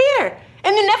barely ever here.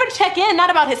 And you never check in,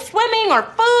 not about his swimming or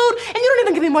food. And you don't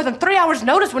even give me more than 3 hours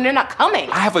notice when you're not coming.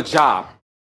 I have a job.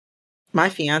 My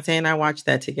fiance and I watched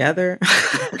that together.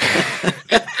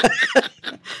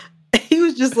 He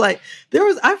was just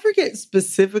I forget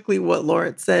specifically what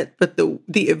Lawrence said, but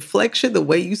the inflection, the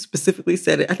way you specifically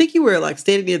said it, I think you were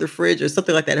standing near the fridge or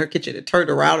something like that in her kitchen and turned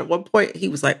around at one point. He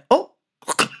was oh.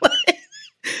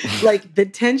 The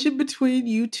tension between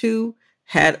you two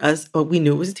had us, we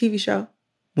knew it was a TV show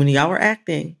when y'all were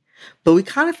acting, but we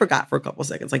kind of forgot for a couple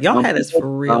seconds. Y'all had us for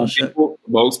real.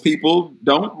 Most people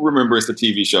don't remember it's a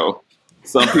TV show.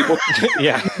 Some people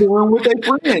doing with their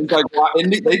friends,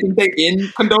 and they think they in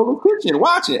Condola's kitchen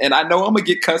watching. And I know I'm gonna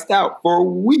get cussed out for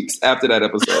weeks after that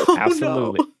episode.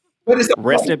 Absolutely. No. But it's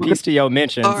rest in peace to your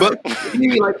mentions. But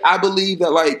I believe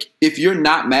that if you're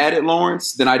not mad at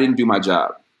Lawrence, then I didn't do my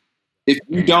job. If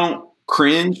you don't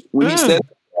cringe when he says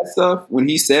that stuff, when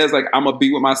he says like, I'm gonna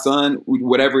be with my son,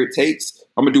 whatever it takes,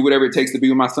 I'm gonna do whatever it takes to be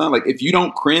with my son. Like, if you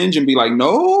don't cringe and be like,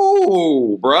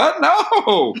 no, bruh,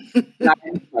 no, I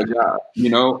didn't do my job, you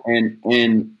know,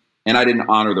 and I didn't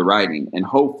honor the writing. And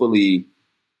hopefully,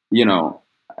 you know,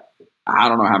 I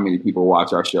don't know how many people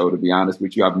watch our show, to be honest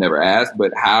with you. I've never asked,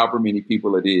 but however many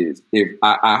people it is, if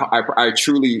I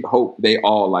truly hope they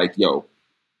all like, yo,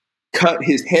 cut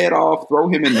his head off, throw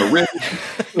him in the river,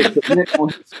 put cement on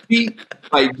his feet,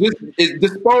 like just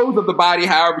dispose of the body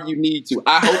however you need to.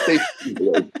 I hope they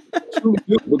truly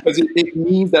do, because it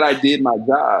means that I did my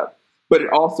job. But it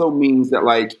also means that,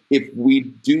 like, if we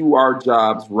do our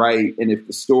jobs right and if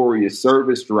the story is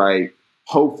serviced right,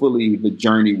 hopefully the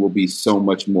journey will be so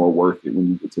much more worth it when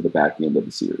you get to the back end of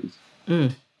the series.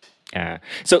 Yeah.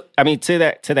 So, I mean, to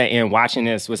that end, watching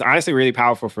this was honestly really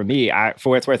powerful for me. For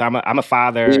what it's worth, I'm a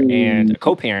father and a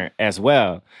co-parent as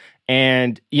well,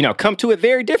 and you know, come to it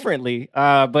very differently.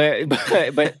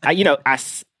 But I, you know, I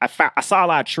saw a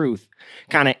lot of truth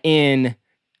kind of in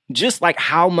just like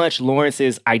how much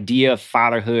Lawrence's idea of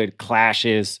fatherhood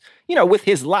clashes, you know, with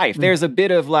his life. There's a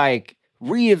bit of like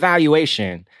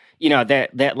reevaluation, you know,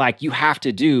 that like you have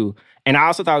to do. And I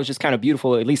also thought it was just kind of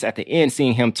beautiful, at least at the end,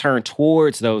 seeing him turn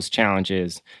towards those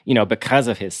challenges, you know, because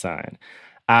of his son.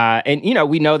 And, you know,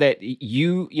 we know that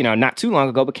you know, not too long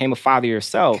ago became a father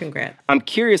yourself. Congrats. I'm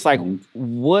curious, like,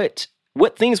 what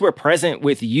things were present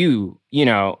with you, you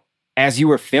know, as you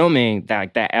were filming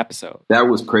that episode? That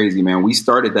was crazy, man. We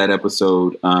started that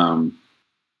episode.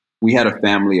 We had a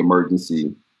family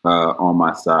emergency on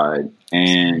my side,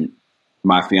 and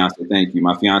my fiance, thank you.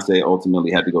 My fiance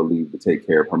ultimately had to go leave to take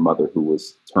care of her mother, who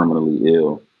was terminally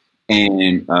ill.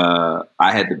 And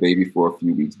I had the baby for a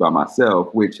few weeks by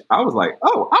myself, which I was like,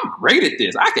 oh, I'm great at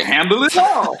this. I can handle it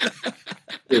all.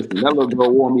 Listen, that little girl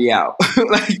wore me out.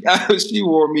 She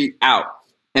wore me out.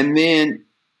 And then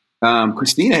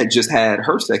Christina had just had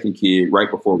her second kid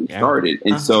right before we started.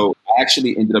 And so I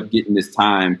actually ended up getting this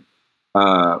time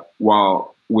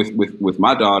while with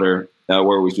my daughter,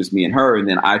 where it was just me and her. And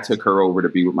then I took her over to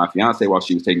be with my fiance while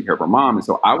she was taking care of her mom. And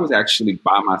so I was actually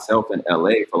by myself in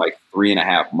LA for like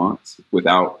 3.5 months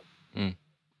without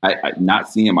I not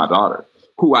seeing my daughter,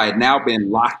 who I had now been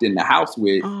locked in the house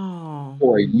with for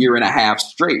 1.5 years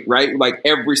straight, right? Like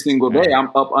every single day I'm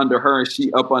up under her and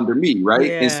she up under me, right?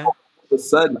 Yeah. And so all of a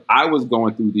sudden I was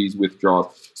going through these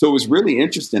withdrawals. So it was really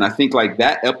interesting. I think like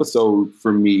that episode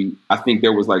for me, I think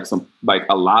there was like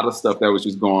a lot of stuff that was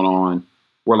just going on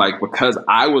where, like, because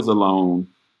I was alone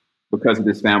because of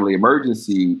this family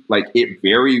emergency, like it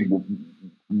very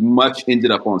much ended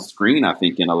up on screen, I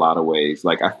think, in a lot of ways.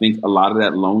 Like, I think a lot of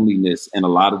that loneliness and a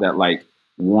lot of that, like,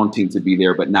 wanting to be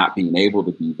there but not being able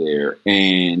to be there.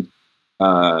 And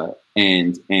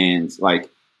like,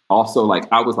 also,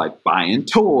 like, I was like buying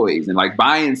toys and like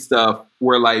buying stuff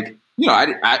where, like, you know,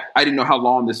 I didn't know how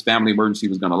long this family emergency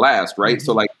was going to last. Right.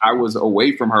 So like I was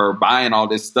away from her buying all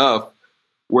this stuff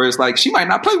where it's like, she might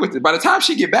not play with it. By the time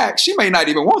she get back, she may not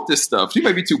even want this stuff. She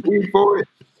may be too big for it.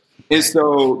 And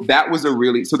so that was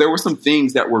so there were some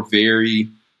things that were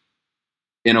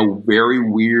in a very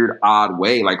weird, odd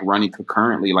way, like running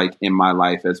concurrently, like in my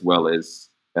life, as well as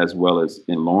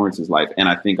in Lawrence's life. And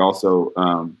I think also,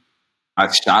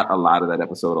 I shot a lot of that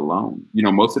episode alone. You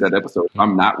know, most of that episode,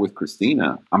 I'm not with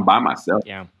Christina. I'm by myself.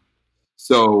 Yeah.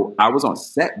 So I was on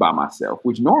set by myself,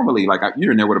 which normally, like,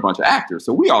 you're in there with a bunch of actors.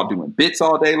 So we all doing bits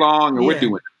all day long, and we're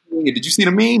doing, and did you see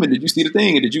the meme? And did you see the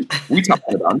thing? And we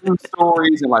talking about news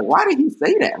stories and like, why did he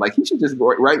say that? Like, he should just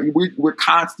go, right? We're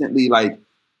constantly like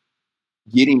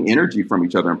getting energy from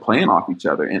each other and playing off each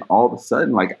other. And all of a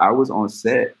sudden, like, I was on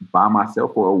set by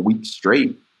myself for a week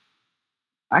straight.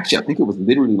 Actually, I think it was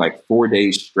literally like 4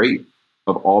 days straight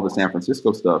of all the San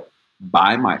Francisco stuff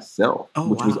by myself,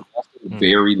 which was also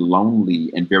very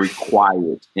lonely and very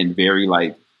quiet and very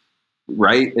like,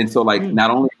 right. And so like, not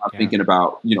only am I thinking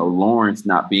about, you know, Lawrence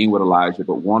not being with Elijah,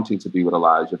 but wanting to be with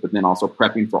Elijah, but then also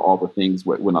prepping for all the things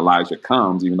when Elijah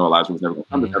comes, even though Elijah was never going to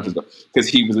come to San Francisco, because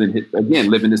he was again,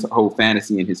 living this whole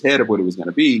fantasy in his head of what it was going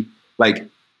to be. Like,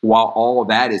 while all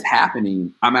that is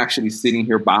happening, I'm actually sitting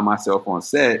here by myself on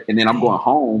set, and then I'm going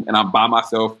home and I'm by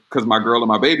myself because my girl and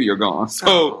my baby are gone.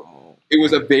 So it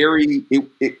was a very,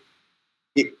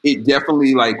 it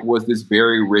definitely like was this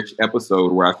very rich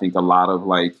episode where I think a lot of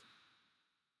like,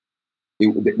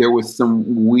 there was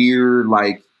some weird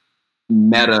like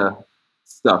meta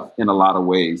stuff in a lot of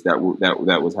ways that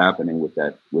was happening with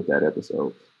that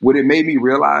episode. what it made me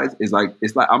realize is like,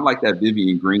 it's like, I'm like that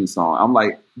Vivian Green song. I'm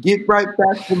like, get right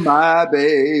back to my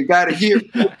babe. Gotta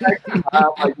get right back to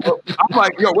my, I'm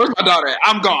like, yo, where's my daughter at?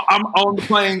 I'm gone. I'm on the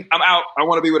plane. I'm out. I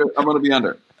want to be with her. I want to be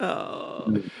under.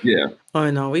 Oh yeah. Oh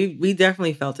no, we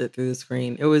definitely felt it through the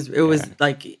screen. It was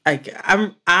like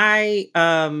well, I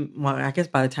guess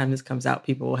by the time this comes out,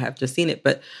 people will have just seen it.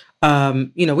 But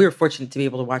we were fortunate to be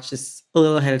able to watch this a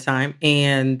little ahead of time,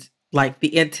 and like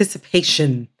the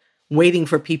anticipation, waiting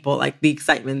for people, like the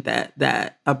excitement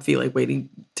that I feel like waiting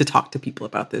to talk to people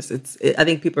about this. I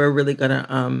think people are really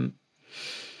gonna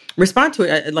respond to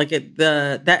it.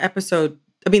 That episode.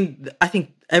 I mean, I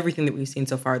think everything that we've seen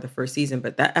so far the first season,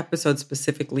 but that episode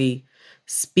specifically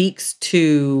speaks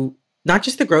to not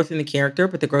just the growth in the character,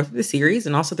 but the growth of the series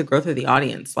and also the growth of the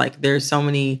audience. Like there's so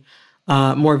many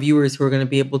more viewers who are going to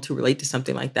be able to relate to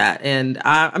something like that. And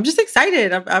I'm just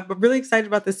excited. I'm really excited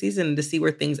about this season to see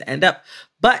where things end up.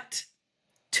 But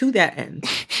to that end,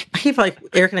 I feel like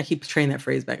Eric and I keep training that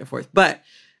phrase back and forth. But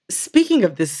speaking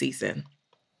of this season,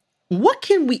 what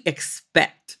can we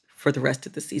expect for the rest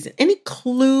of the season? Any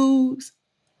clues,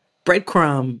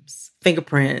 breadcrumbs,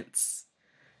 fingerprints,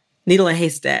 needle and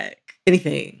haystack,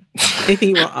 anything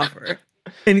you want to offer?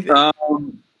 Anything?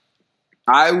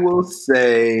 I will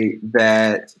say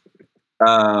that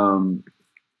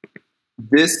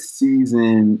this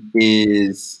season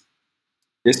it's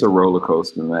a roller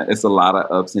coaster, man. It's a lot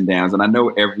of ups and downs, and I know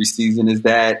every season is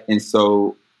that, and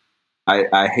so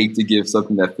I hate to give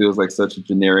something that feels like such a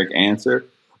generic answer,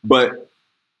 but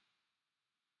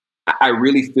I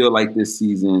really feel like this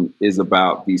season is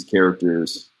about these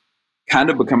characters kind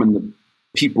of becoming the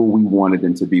people we wanted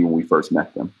them to be when we first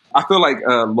met them. I feel like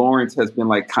Lawrence has been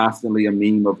like constantly a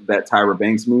meme of that Tyra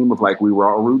Banks meme of like, we were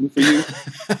all rooting for you.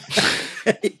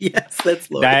 Yes,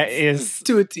 that's Lawrence. That is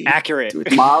to a T.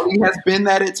 Accurate. Molly has been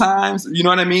that at times. You know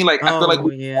what I mean? Like, I feel like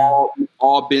we've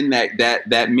all been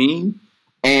that meme.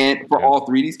 And for all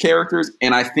three of these characters,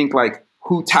 and I think like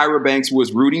who Tyra Banks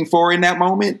was rooting for in that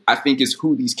moment, I think is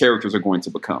who these characters are going to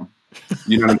become.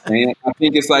 You know what I'm saying? I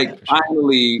think it's like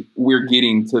finally we're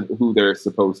getting to who they're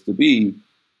supposed to be,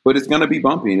 but it's going to be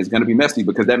bumpy and it's going to be messy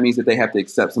because that means that they have to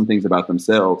accept some things about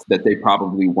themselves that they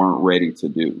probably weren't ready to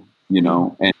do, you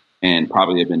know, and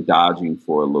probably have been dodging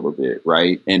for a little bit,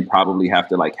 right? And probably have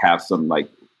to like have some like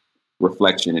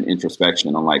reflection and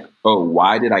introspection on like, oh,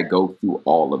 why did I go through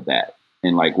all of that?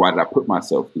 And like, why did I put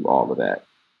myself through all of that?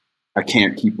 I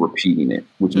can't keep repeating it,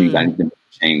 which means I need to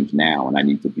change now, and I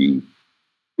need to be,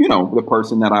 you know, the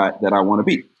person that I want to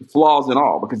be, flaws and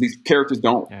all, because these characters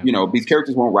don't, you know, these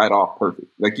characters won't write off perfect.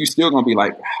 Like you're still gonna be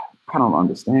like, I don't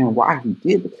understand why he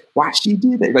did it, why she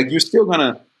did it. Like you're still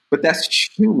gonna, but that's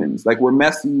humans. Like we're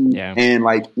messy, and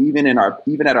like even at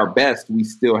our best, we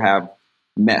still have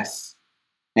mess,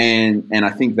 and I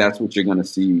think that's what you're gonna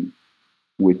see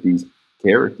with these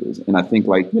characters. And I think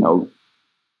like, you know,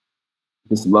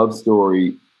 this love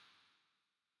story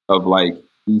of like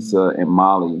Issa and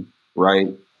Molly, right?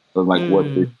 Of like what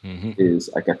this is.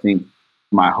 Like I think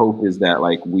my hope is that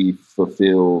like we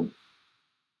fulfilled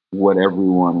what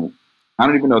everyone, I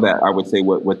don't even know that I would say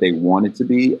what they wanted to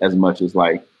be as much as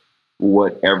like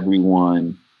what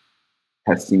everyone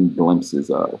has seen glimpses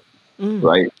of.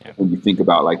 Right? Yeah. When you think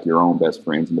about like your own best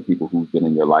friends and the people who've been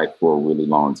in your life for a really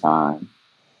long time,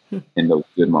 in those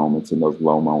good moments and those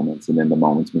low moments, and then the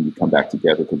moments when you come back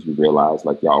together because you realize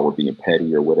like y'all were being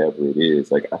petty or whatever it is.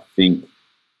 Like I think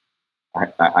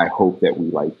I hope that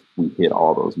we hit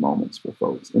all those moments for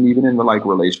folks, and even in the like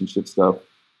relationship stuff,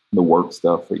 the work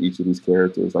stuff for each of these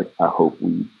characters. Like I hope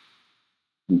we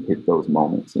hit those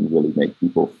moments and really make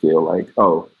people feel like,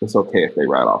 oh, it's okay if they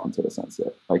ride off into the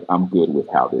sunset. Like I'm good with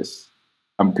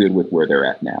I'm good with where they're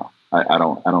at now. I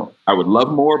would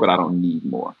love more, but I don't need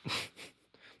more.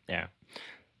 Yeah.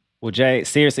 Well, Jay,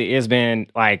 seriously, it's been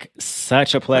like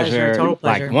such a pleasure. Total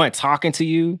pleasure. Like one, talking to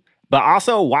you, but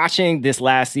also watching this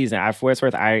last season. For what it's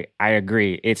worth, I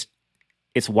agree. It's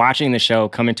watching the show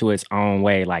come into its own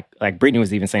way. Like Brittany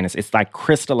was even saying this. It's like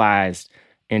crystallized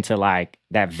into like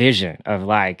that vision of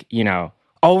like, you know,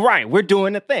 oh right, we're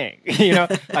doing the thing. You know,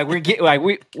 like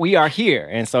we are here,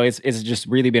 and so it's just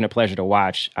really been a pleasure to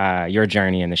watch your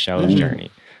journey and the show's journey.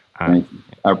 Thank you.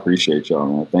 I appreciate y'all,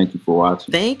 man. Thank you for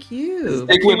watching. Thank you.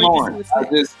 Stick with Lawrence.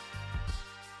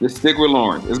 Just stick with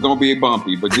Lawrence. It's gonna be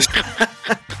bumpy, but just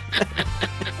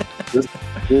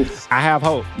I have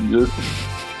hope.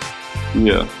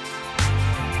 Yeah.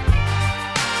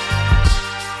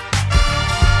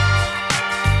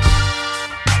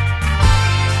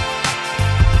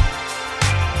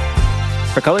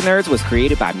 For Color Nerds was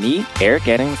created by me, Eric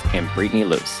Eddings, and Brittany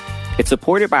Luce. It's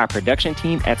supported by a production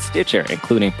team at Stitcher,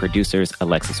 including producers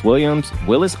Alexis Williams,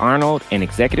 Willis Arnold, and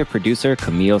executive producer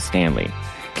Camille Stanley.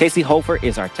 Casey Holford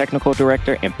is our technical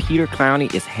director, and Peter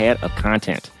Clowney is head of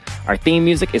content. Our theme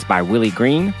music is by Willie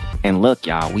Green. And look,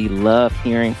 y'all, we love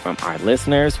hearing from our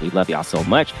listeners. We love y'all so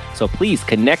much. So please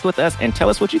connect with us and tell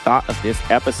us what you thought of this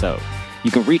episode.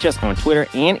 You can reach us on Twitter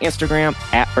and Instagram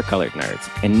 @ForColoredNerds.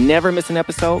 And never miss an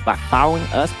episode by following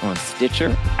us on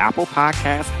Stitcher, Apple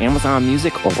Podcasts, Amazon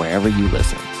Music, or wherever you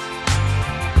listen.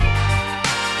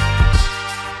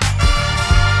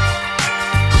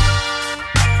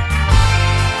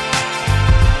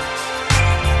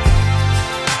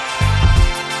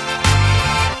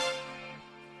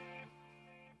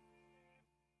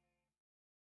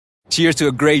 Cheers to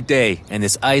a great day and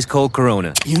this ice-cold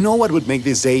Corona. You know what would make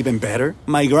this day even better?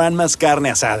 My grandma's carne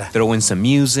asada. Throw in some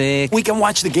music. We can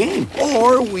watch the game.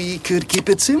 Or we could keep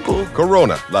it simple.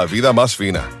 Corona, la vida más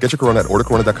fina. Get your Corona at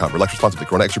ordercorona.com. Relax responsibly.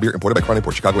 Corona Extra Beer, imported by Crown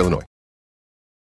Imports, Chicago, Illinois.